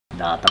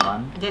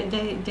Datakan.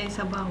 Jay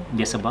sabaw.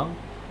 Jay sabaw.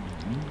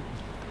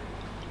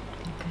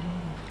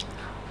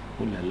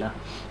 Okay. Ulala.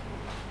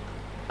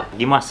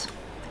 Gimas.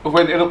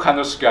 When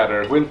Ilocanos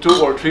gather, when 2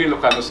 or 3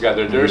 Ilocanos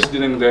gather, there's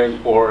dinengdeng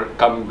or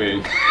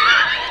kambing.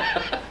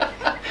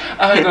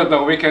 I don't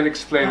know, we can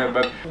explain it,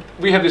 but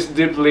we have this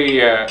deeply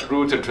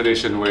rooted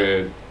tradition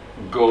with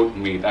goat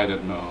meat, I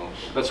don't know.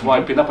 That's why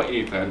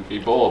pinapaitan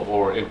evolved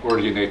or it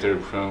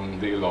originated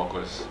from the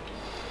Ilocos.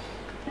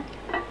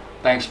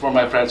 Thanks for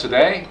my friends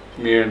today,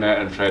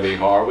 Mirna and Freddie,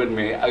 who are with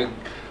me.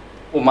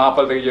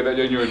 Umapal na yun at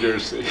New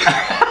Jersey.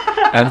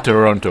 And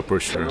Toronto for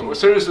sure.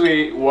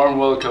 Seriously, warm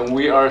welcome.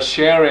 We are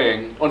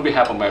sharing, on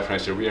behalf of my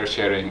friends here, we are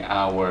sharing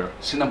our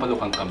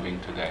Sinampalukang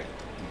Kambing today.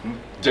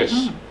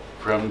 Dish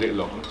from the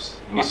Ilocos.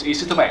 It's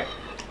easy to make.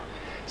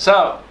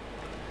 So,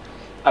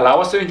 allow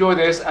us to enjoy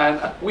this and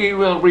we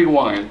will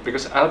rewind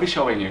because I'll be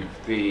showing you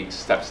the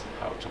steps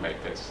how to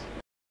make this.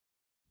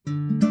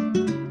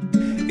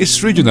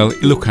 It's regional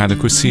Ilocano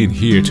cuisine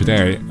here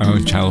today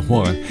on Channel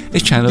 1, a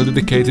channel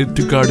dedicated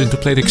to garden to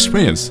plate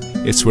experience.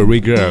 It's where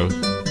we grow,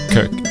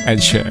 cook and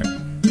share.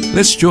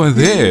 Let's join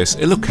these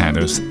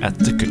Ilocanos at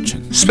the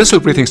kitchen. Special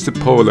greetings to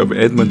Paul of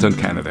Edmonton,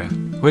 Canada.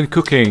 When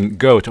cooking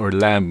goat or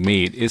lamb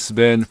meat, it's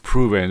been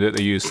proven that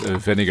the use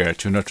of vinegar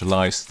to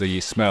neutralize the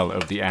smell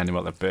of the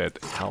animal a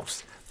bit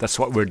helps. That's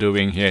what we're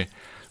doing here.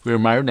 We're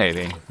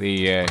marinating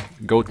the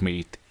goat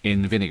meat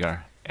in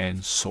vinegar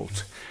and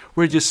salt.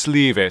 We just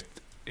leave it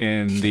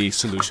in the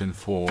solution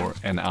for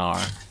an hour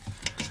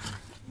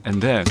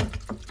and then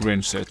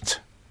rinse it.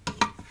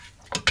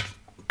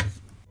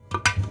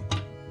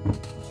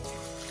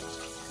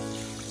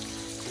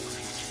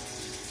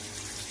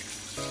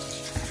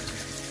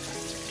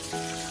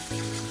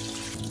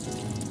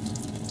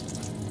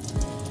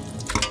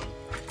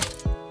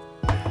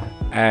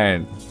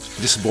 And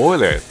just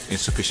boil it in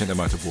sufficient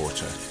amount of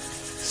water.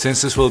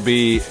 Since this will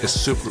be a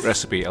soup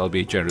recipe, I'll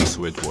be generous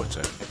with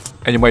water.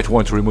 And you might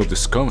want to remove the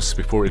scums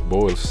before it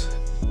boils.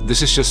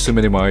 This is just to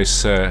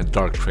minimize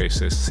dark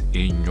traces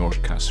in your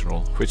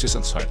casserole, which is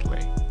unsightly.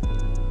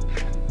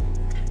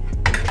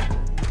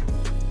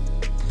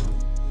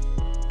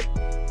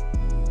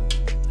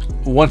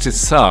 Once it's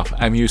soft,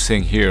 I'm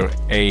using here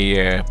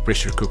a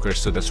pressure cooker,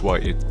 so that's why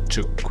it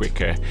took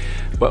quicker.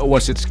 But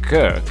once it's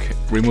cooked,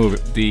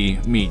 remove the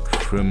meat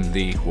from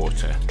the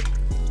water.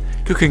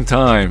 Cooking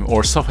time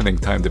or softening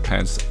time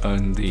depends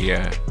on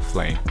the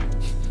flame.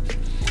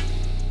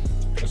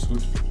 That's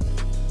good.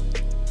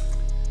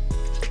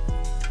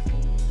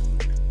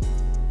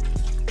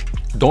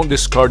 Don't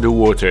discard the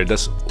water,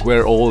 that's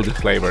where all the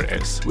flavor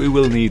is. We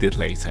will need it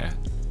later.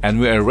 And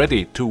we are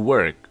ready to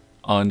work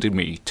on the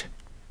meat.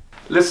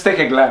 Let's take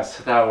a glance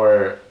at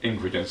our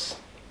ingredients.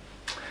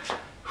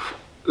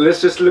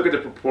 Let's just look at the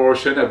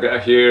proportion. I've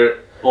got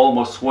here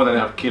almost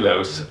 1.5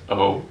 kilos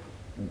of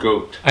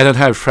goat. I don't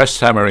have fresh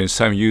tamarind,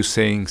 so I'm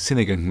using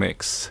sinigang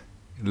mix,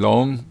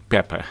 long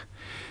pepper,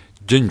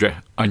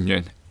 ginger,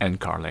 onion, and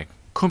garlic.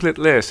 Complete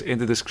list in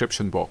the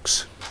description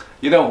box.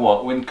 You know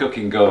what? When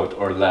cooking goat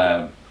or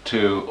lamb,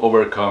 to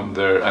overcome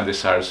their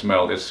undesired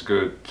smell, it's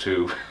good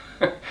to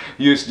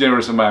use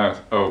generous amount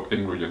of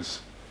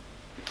ingredients,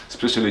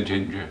 especially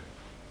ginger.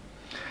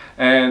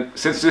 And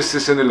since this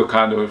is an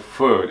Ilocano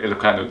food,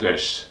 Ilocano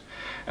dish,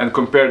 and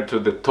compared to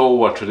the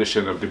Towa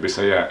tradition of the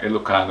Bisaya,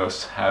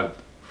 Ilocanos have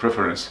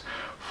preference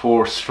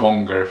for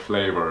stronger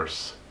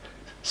flavors.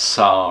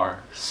 Sour,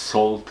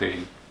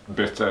 salty,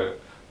 bitter,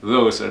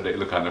 those are the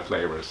Ilocano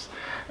flavors.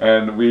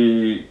 And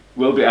we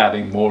will be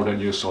adding more than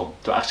usual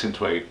to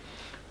accentuate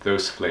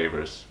those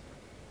flavors.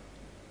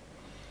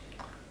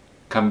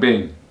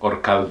 Kambing or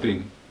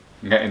kalding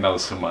nga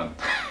inalsaman.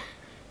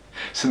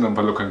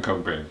 Sinampalukang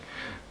Kambing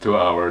to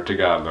our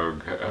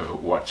Tagalog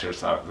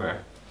watchers out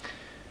there.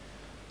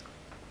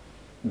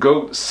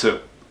 Goat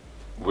soup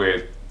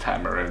with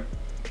tamarind.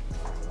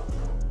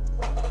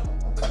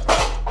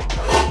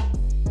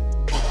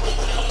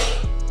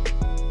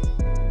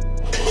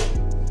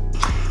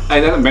 I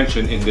didn't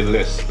mention in the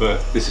list,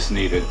 but this is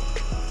needed.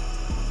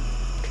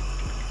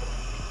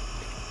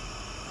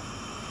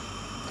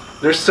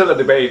 There's still a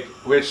debate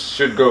which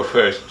should go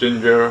first,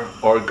 ginger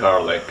or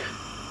garlic.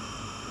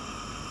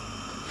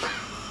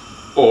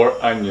 Or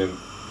onion.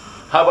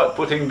 How about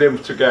putting them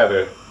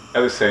together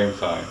at the same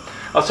time?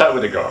 I'll start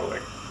with the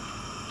garlic.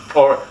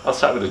 Or I'll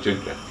start with the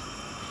ginger.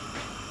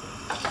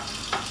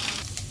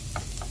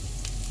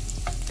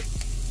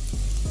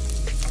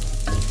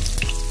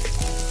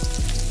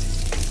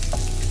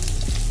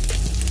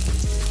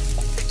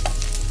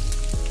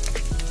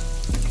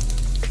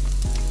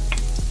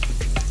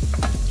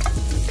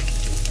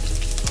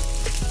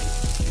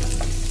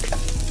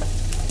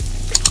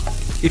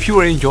 If you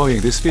are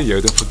enjoying this video,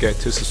 don't forget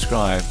to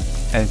subscribe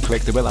and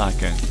click the bell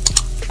icon.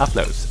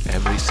 Uploads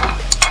every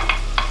Sunday.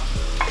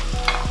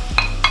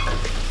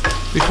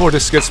 Before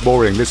this gets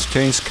boring, let's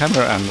change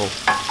camera angle.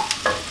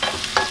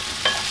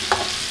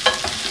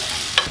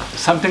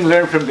 Something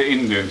learned from the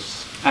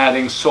Indians,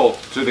 adding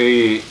salt to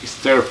the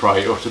stir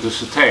fry or to the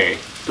sauté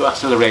to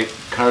accelerate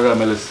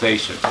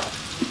caramelization.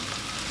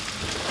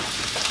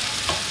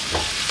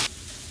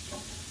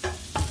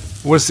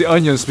 Once the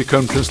onions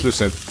become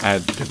translucent,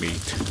 add the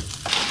meat.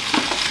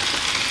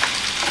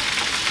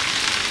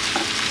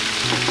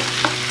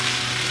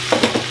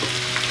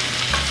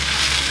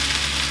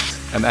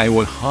 And I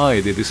will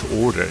hide the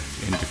disorder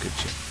in the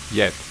kitchen.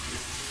 Yet,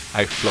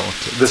 I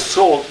flaunt it. The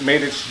salt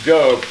made its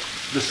job.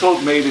 The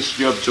salt made its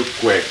job too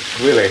quick.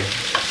 Really,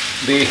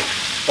 the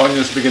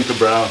onions begin to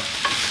brown.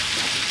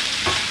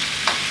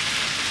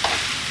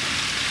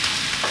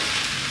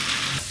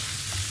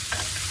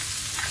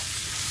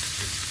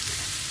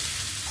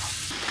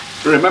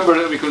 Remember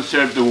that we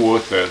conserved the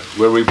water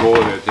where we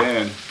boiled it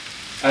in,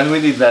 and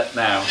we need that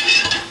now.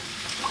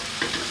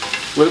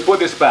 We'll put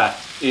this back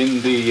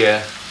in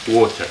the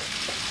water.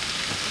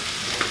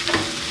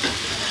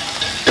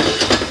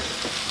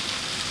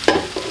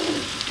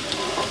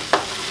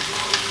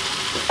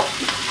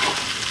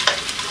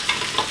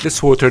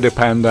 Let's water the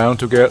pan down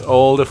to get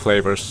all the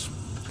flavors.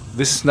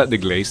 This is not the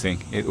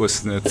glazing, it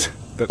was not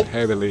that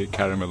heavily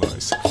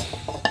caramelized.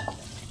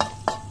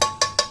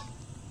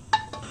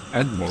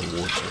 Add more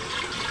water.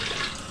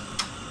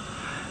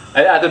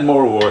 I added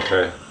more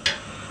water.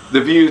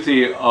 The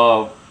beauty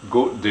of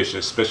goat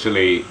dishes,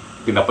 especially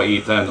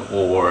pinapaitan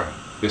or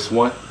this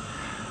one,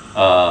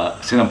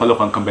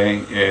 Sinampalukang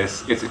Kambing,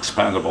 is it's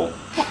expandable.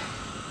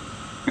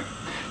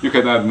 You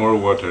can add more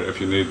water if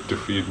you need to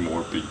feed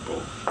more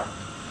people.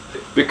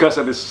 Because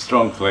of its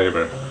strong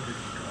flavor.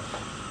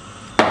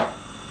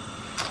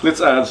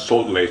 Let's add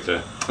salt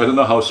later. I don't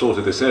know how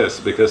salty this is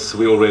because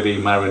we already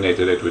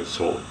marinated it with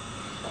salt.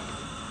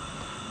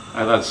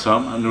 I'll add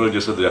some and we'll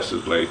just adjust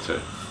it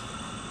later.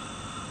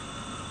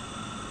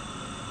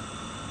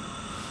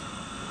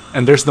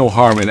 And there's no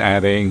harm in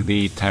adding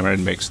the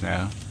tamarind mix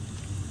now.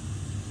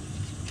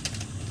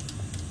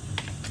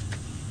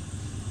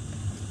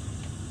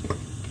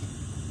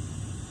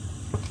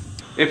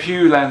 If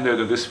you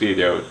landed on this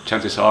video,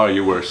 chances are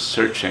you were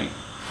searching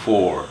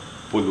for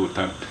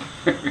pulutan.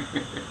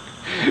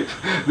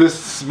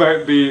 This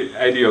might be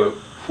ideal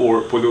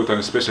for pulutan,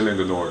 especially in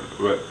the north,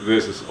 but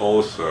this is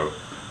also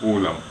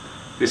ulam.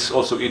 This is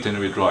also eaten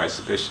with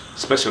rice,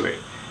 especially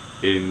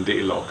in the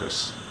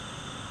Ilocanos.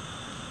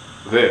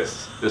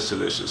 This is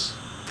delicious.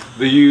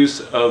 The use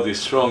of the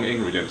strong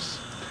ingredients,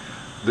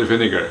 the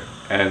vinegar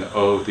and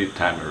of the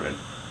tamarind,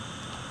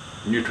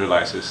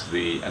 neutralizes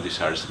the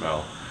undesired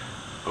smell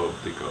of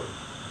the goat.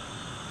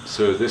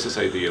 So this is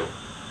ideal.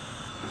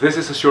 This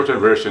is a shorter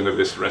version of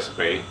this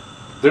recipe.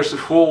 There's a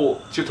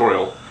full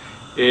tutorial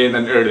in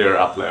an earlier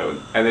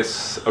upload and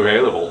it's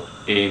available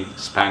in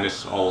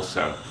Spanish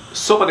also.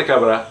 Sopa de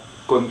cabra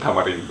con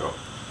tamarindo.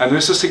 A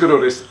nuestros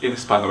seguidores en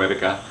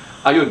Hispanoamérica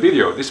hay un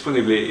video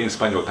disponible en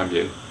español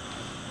también.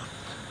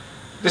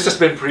 This has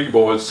been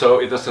pre-boiled, so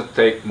it doesn't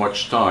take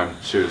much time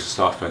to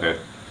soften it.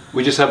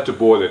 We just have to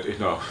boil it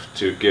enough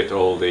to get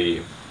all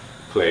the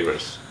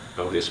flavors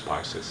of the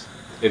spices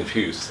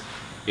infused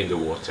in the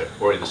water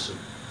or in the soup.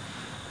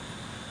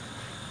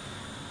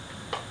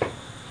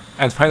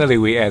 And finally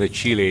we add the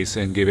chilies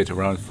and give it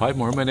around 5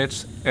 more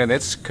minutes and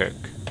it's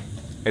cooked.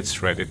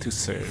 It's ready to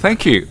serve.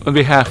 Thank you on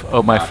behalf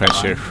of my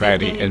friends here,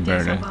 Freddy and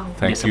Myrna.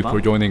 Thank you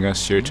for joining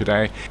us here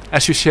today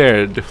as you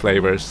share the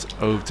flavors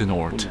of the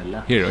North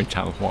here on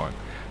Channel 1,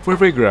 where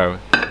we grow,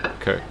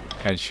 cook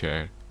and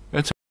share.